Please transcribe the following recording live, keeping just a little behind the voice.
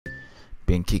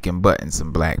been kicking butt in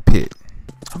some black pit.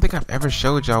 I don't think I've ever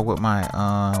showed y'all what my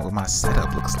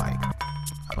setup looks like.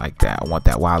 I like that. I want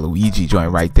that Waluigi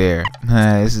joint right there.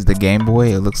 This is the Game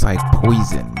Boy. It looks like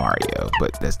Poison Mario,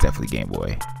 but that's definitely Game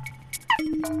Boy.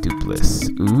 Dupless.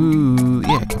 Ooh,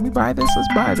 yeah. Can we buy this?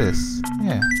 Let's buy this.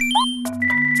 Yeah.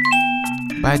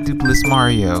 Buy Dupless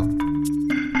Mario.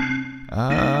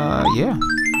 Yeah.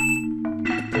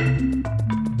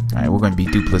 Alright, we're gonna be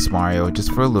Dupless Mario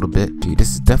just for a little bit. Dude,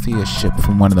 this is definitely a ship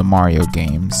from one of the Mario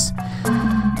games.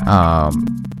 I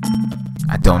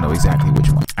don't know exactly which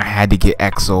one. I had to get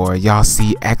Exor. Y'all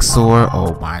see Exor?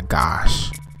 Oh my gosh.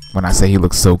 When I say he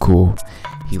looks so cool,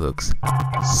 he looks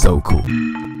so cool.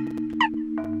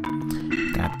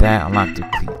 Got that unlocked to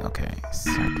clean. Okay,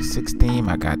 chapter 6 theme.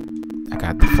 I got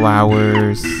the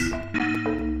flowers.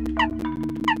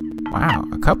 Wow,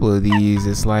 a couple of these.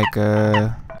 It's like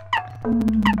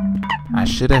I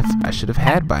should have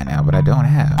had by now, but I don't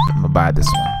have. I'm gonna buy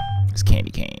this one. It's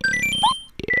candy cane.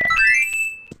 Yeah.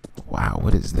 Wow,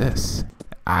 what is this?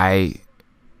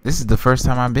 This is the first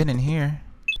time I've been in here.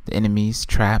 The enemies,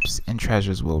 traps, and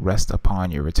treasures will rest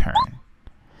upon your return.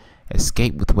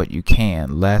 Escape with what you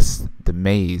can, lest the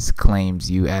maze claims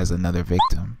you as another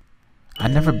victim.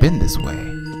 I've never been this way.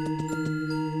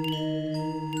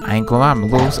 I ain't gonna lie, I'm a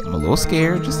little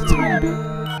scared, just a tiny bit.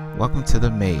 Welcome to the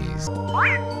maze.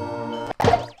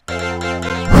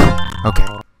 Okay.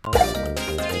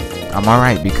 I'm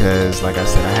alright because, like I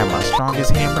said, I have my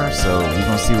strongest hammer, so we're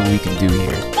gonna see what we can do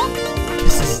here.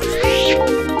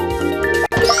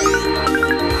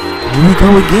 Here we go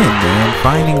again, man.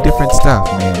 Finding different stuff,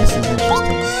 man. This is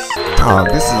interesting. Dog,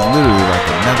 this is literally like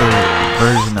another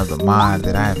version of the mod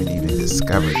that I haven't even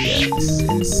discovered yet. This is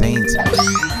insane to me.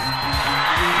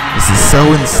 This is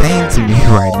so insane to me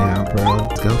right now, bro.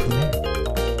 Let's go from there.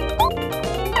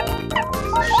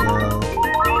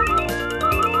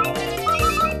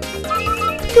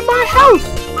 Look at my health.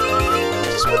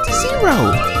 Just went to 0.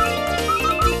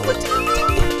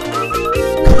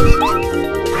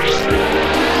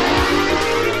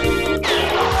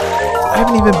 I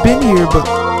haven't even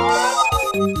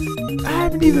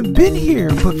been here,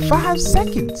 but 5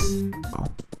 seconds. Oh,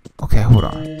 okay, hold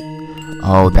on.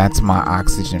 Oh, that's my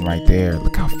oxygen right there.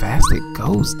 Look how fast it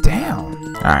goes down.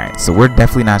 All right, so we're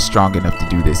definitely not strong enough to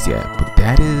do this yet, but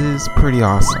that is pretty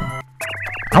awesome.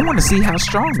 I want to see how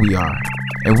strong we are,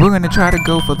 and we're gonna try to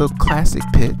go for the classic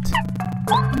pit.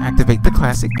 Activate the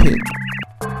classic pit.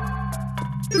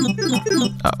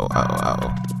 Uh-oh.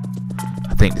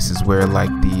 I think this is where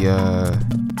like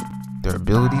their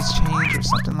abilities change or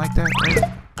something like that, right?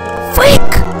 Freak!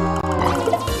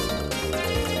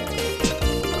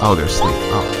 Oh, they're asleep.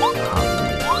 Oh.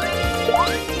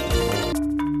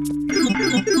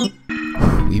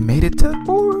 We made it to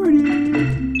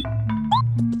 40.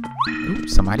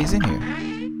 Oops, somebody's in here.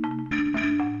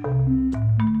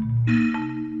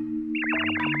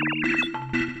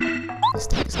 This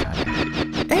thing is kind of...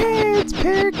 It's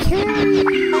Pericary!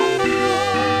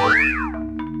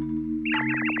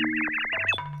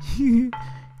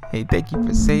 Hey, thank you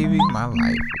for saving my life.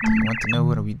 Do you want to know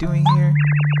what are we doing here?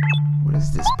 What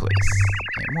is this place?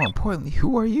 And more importantly,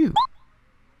 who are you?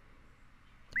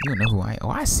 You don't know who I am. Oh,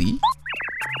 I see.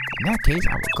 In that case,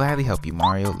 I will gladly help you,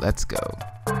 Mario. Let's go.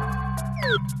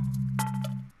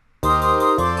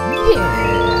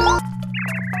 Yeah!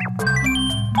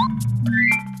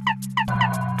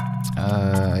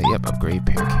 Yep, upgrade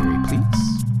Pericary, please.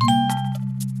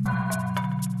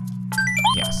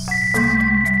 Yes.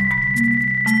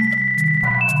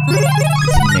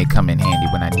 He may come in handy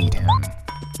when I need him.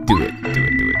 Do it.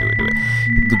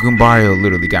 The Goombario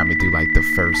literally got me through like the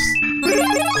first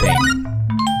thing.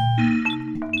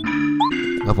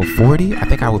 Level 40? I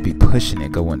think I would be pushing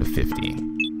it going to 50.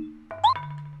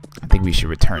 I think we should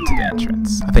return to the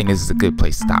entrance. I think this is a good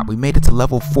place to stop. We made it to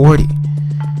level 40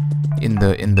 in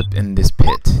this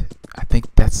pit. I think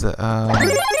that's a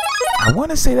I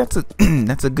want to say that's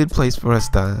a good place for us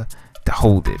to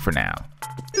hold it for now.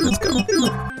 Let's go.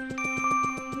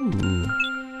 Ooh.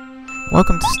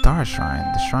 Welcome to Star Shrine.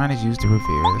 The shrine is used to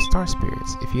revere the star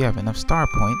spirits. If you have enough star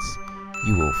points,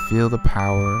 you will feel the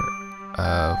power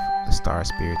of the star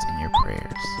spirits in your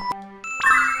prayers.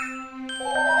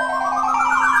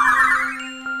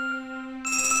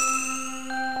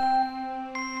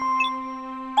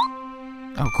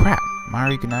 Oh crap,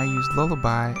 Mario can now use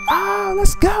Lullaby. Ah,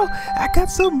 let's go! I got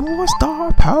some more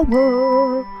star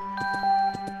power!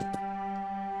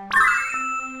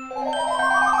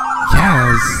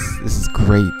 Yes, this is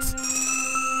great.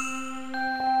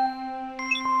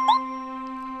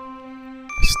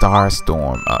 Star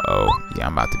Storm, uh-oh. Yeah,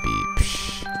 I'm about to be,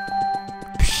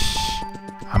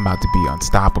 I'm about to be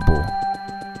unstoppable.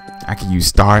 I can use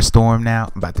Star Storm now.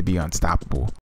 I'm about to be unstoppable.